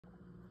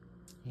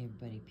Hey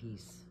everybody,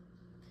 peace.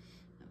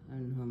 I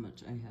don't know how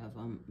much I have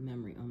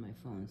memory on my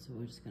phone, so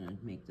we're just gonna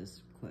make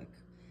this quick.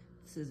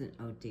 This is an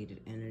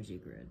outdated energy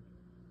grid.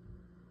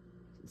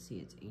 You can see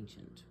it's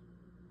ancient,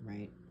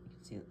 right? You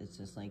can see it's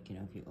just like, you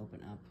know, if you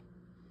open up,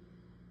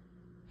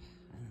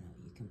 I don't know,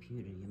 your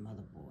computer, your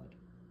motherboard,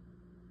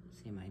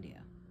 same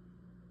idea,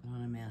 but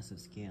on a massive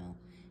scale.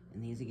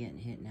 And these are getting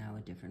hit now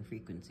at different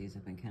frequencies.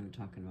 I've been kind of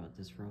talking about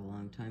this for a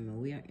long time, and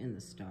we are in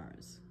the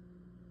stars.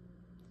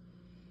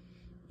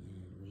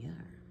 And we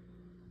are.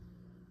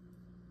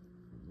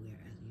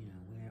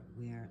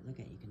 Where, look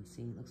at, you can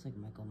see, it looks like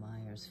Michael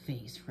Myers'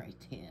 face right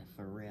there,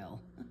 for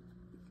real.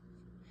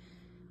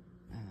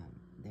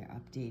 They're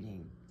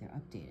updating,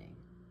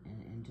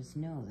 and just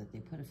know that they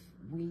put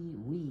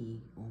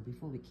well,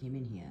 before we came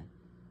in here,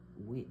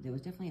 there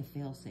was definitely a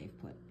fail-safe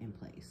put in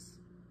place,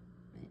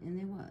 and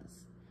there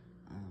was,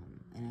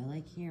 and I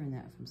like hearing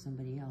that from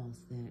somebody else,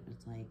 that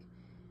it's like,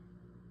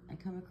 I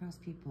come across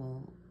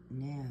people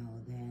now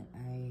that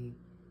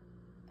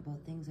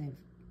about things I've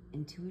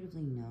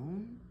intuitively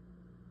known,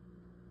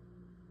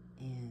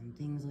 and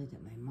things like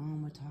that my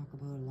mom would talk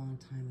about a long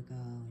time ago,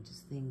 and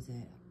just things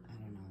that, I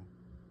don't know,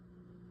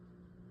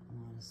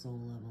 on a soul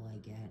level I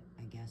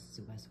guess is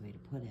the best way to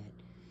put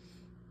it.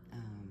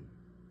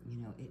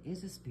 You know, it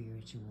is a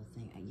spiritual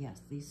thing.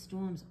 Yes, these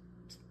storms,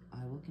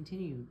 I will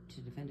continue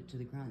to defend it to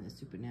the ground. They're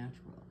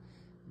supernatural.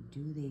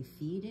 Do they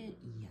feed it?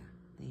 Yeah,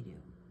 they do.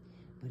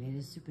 But it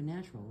is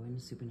supernatural. We're in a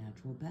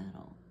supernatural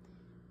battle.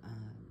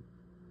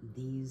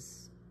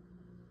 These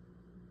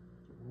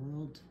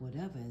world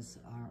whatevers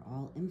are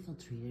all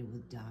infiltrated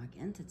with dark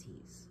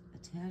entities,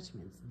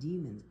 attachments,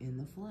 demons in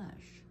the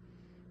flesh.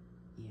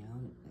 You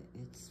know,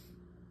 it's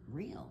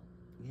real.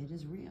 It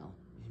is real,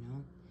 you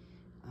know.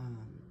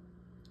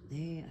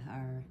 They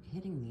are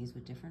hitting these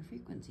with different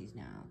frequencies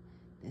now.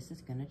 This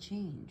is going to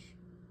change.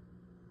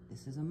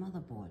 This is a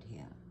motherboard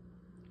here.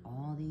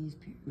 All these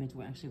pyramids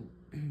were actually,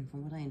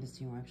 from what I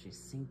understand, were actually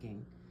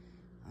sinking.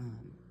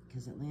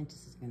 Because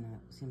Atlantis is going to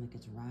seem like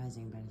it's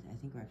rising, but I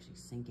think we're actually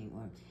sinking,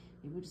 or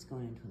maybe we're just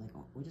going into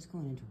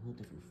a whole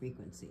different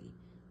frequency.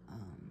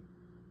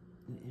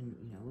 And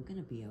you know, we're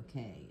going to be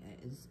okay.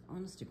 It's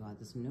honest to God,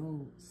 there's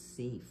no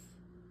safe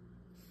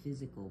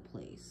physical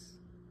place.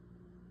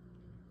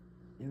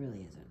 There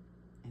really isn't.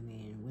 I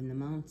mean, when the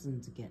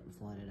mountains get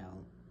flooded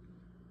out,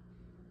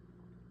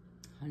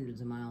 hundreds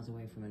of miles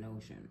away from an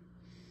ocean,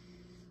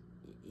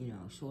 you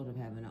know, short of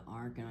having an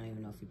ark, I don't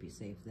even know if you'd be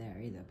safe there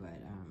either,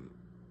 but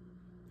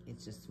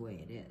it's just the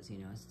way it is, you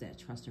know. It's that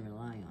trust and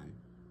rely on.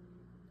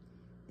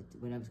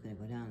 Whatever's going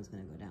to go down is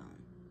going to go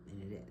down,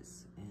 and it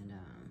is. And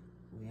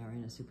we are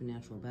in a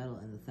supernatural battle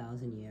in the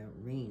 1,000-year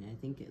reign. I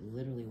think it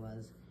literally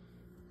was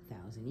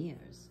 1,000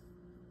 years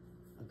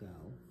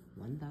ago,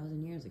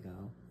 1,000 years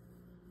ago.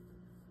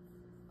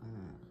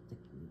 The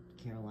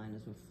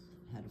Carolinas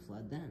had a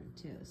flood then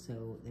too,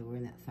 so they were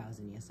in that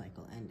 1,000-year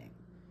cycle ending.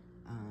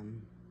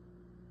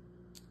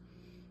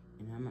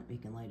 And I'm not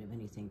making light of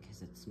anything,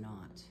 because it's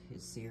not.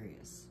 It's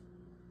serious,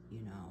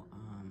 you know.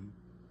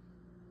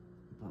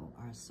 But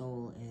our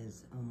soul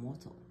is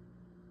immortal,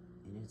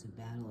 and it's a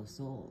battle of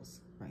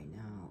souls right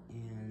now,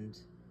 and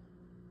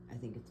I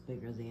think it's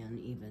bigger than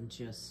even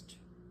just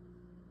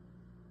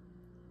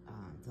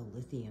the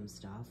lithium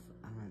stuff.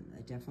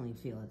 I definitely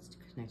feel it's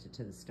connected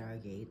to the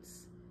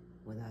stargates,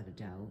 without a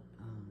doubt.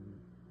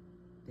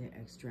 They're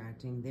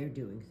extracting, they're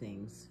doing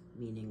things,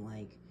 meaning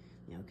like,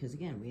 you know, because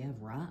again, we have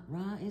Ra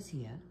is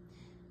here,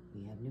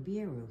 we have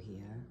Nibiru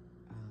here,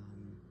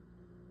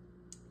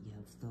 you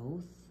have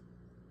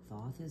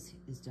Thoth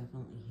is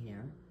definitely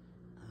here.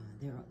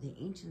 The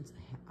ancients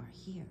are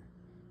here.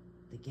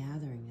 The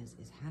gathering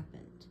is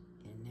happened,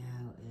 and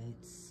now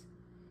it's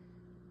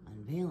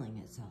unveiling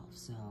itself.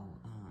 So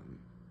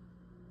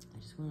I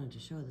just wanted to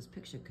show this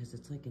picture because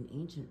it's like an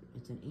ancient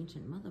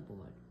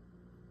motherboard,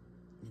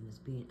 and it's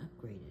being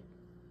upgraded,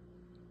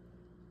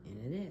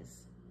 and it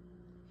is.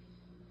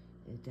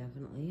 It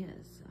definitely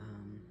is.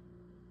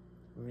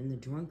 We're in the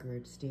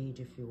drunkard stage,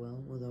 if you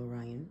will, with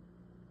Orion.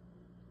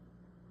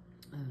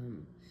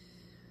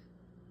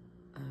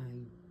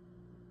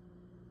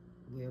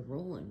 We're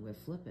rolling, we're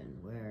flipping,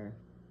 we're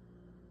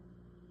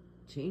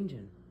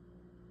changing,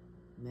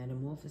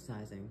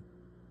 metamorphosizing,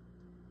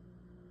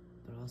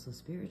 but also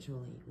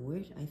spiritually.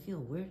 I feel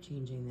we're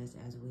changing this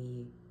as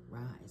we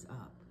rise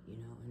up, you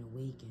know, and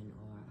awaken,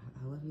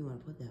 or however you want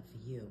to put that for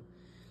you.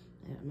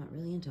 I'm not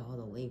really into all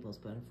the labels,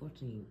 but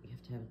unfortunately you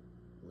have to have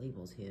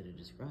labels here to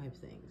describe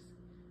things.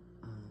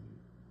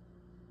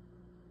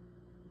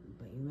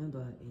 But you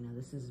remember, you know,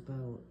 this is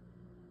about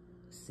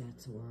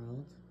Set's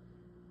world.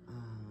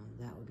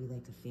 That would be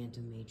like the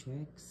Phantom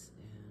Matrix,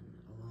 and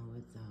along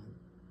with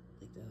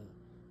like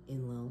the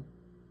Enlil,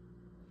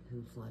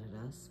 who flooded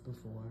us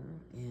before.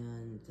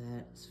 And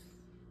that's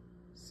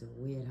so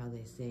weird how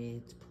they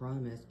say it's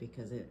promised,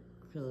 because it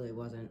clearly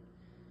wasn't.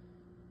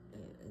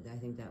 I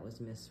think that was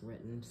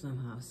miswritten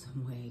somehow,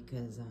 some way,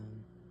 because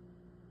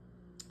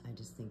I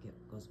just think it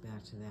goes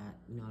back to that,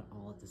 not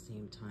all at the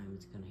same time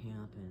it's going to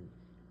happen.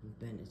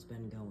 It's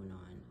been going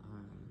on.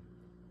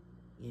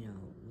 You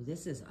know,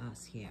 this is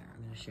us here.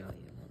 I'm going to show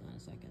you. Hold on a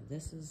second.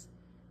 This is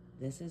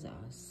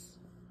us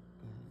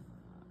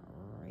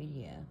right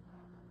here.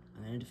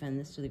 I'm going to defend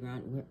this to the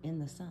ground. We're in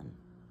the sun.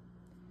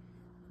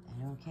 I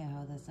don't care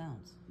how that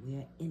sounds.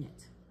 We're in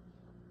it.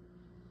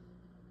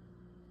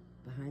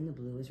 Behind the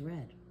blue is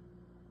red.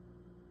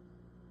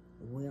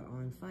 We're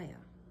on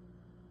fire.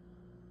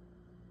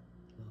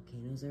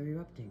 Volcanoes are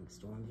erupting.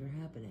 Storms are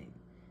happening.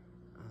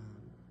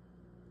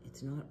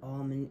 It's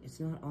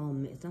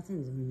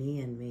nothing's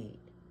man-made.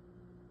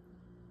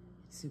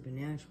 It's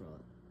supernatural.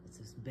 It's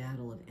this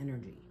battle of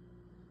energy.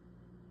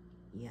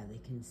 Yeah, they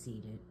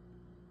concede it.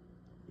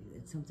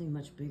 It's something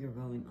much bigger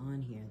going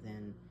on here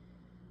than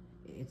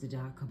it's a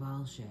dark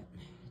cabal shit.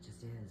 It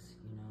just is,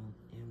 you know,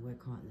 and we're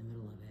caught in the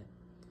middle of it.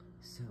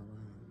 So,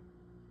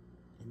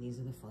 and these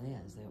are the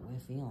flares that we're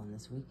feeling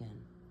this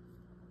weekend,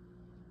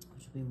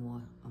 which will be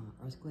more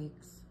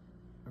earthquakes,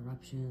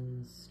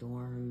 eruptions,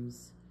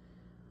 storms.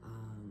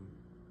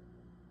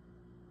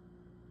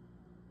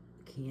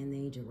 Can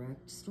they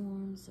direct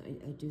storms?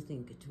 I do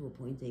think to a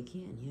point they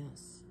can,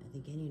 yes. I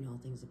think any and all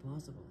things are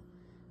possible.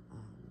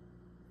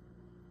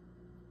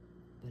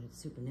 But it's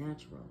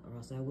supernatural, or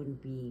else I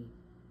wouldn't be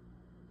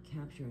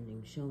capturing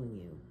and showing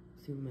you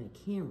through my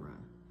camera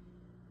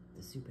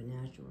the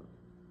supernatural.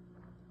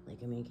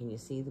 Like, I mean, can you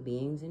see the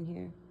beings in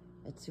here?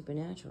 It's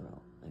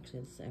supernatural.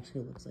 Actually, this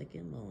actually looks like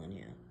Immo in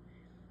here.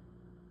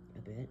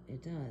 A bit.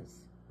 It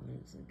does.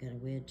 It's got a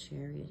weird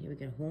chariot here. We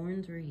got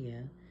horns right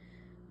here.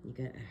 You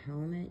got a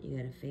helmet. You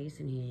got a face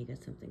in here. You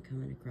got something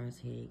coming across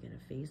here. You got a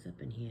face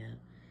up in here.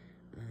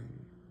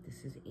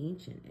 This is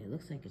ancient. It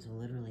looks like it's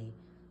literally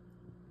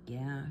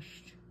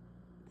gashed.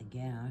 A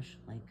gash,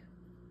 like,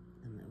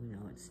 you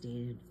know, it's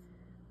stated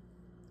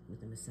with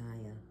the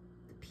Messiah,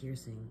 the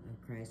piercing of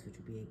Christ, which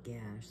would be a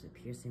gash. The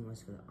piercing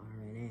was for the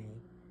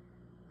RNA.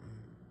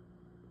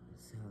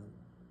 So,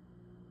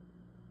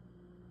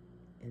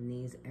 in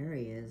these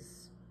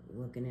areas,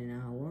 looking in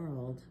our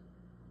world,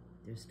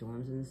 there's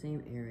storms in the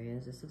same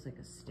areas. This looks like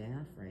a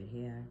staff right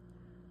here.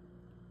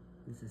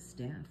 There's a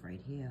staff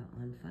right here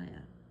on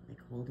fire,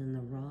 like holding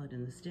the rod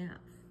and the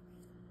staff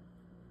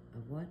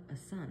of what? A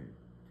sun.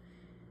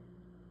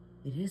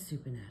 It is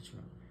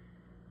supernatural.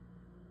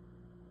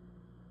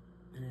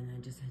 And then I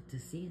just had to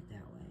see it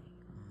that way.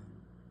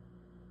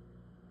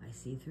 I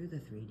see through the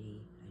 3D.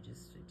 I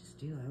just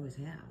do. I always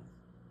have.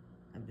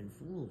 I've been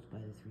fooled by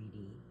the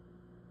 3D.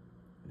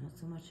 Not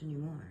so much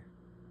anymore.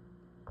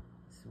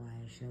 That's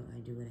why I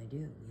do what I do,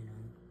 you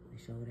know. I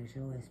show what I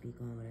show, I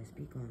speak on what I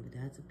speak on, but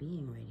that's a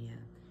being right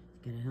here.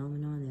 He's got a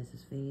helmet on, there's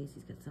his face,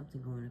 he's got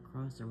something going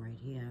across him right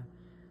here.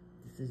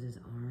 This is his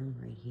arm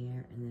right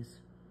here, and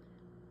this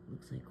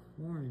looks like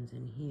horns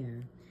in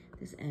here.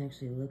 This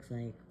actually looks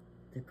like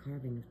the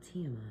carving of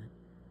Tiamat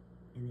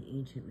in the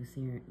ancient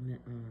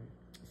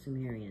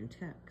Sumerian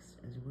text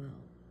as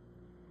well.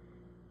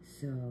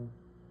 So,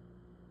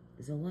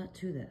 there's a lot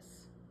to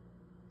this.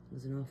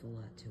 There's an awful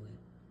lot to it.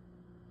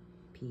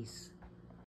 Peace.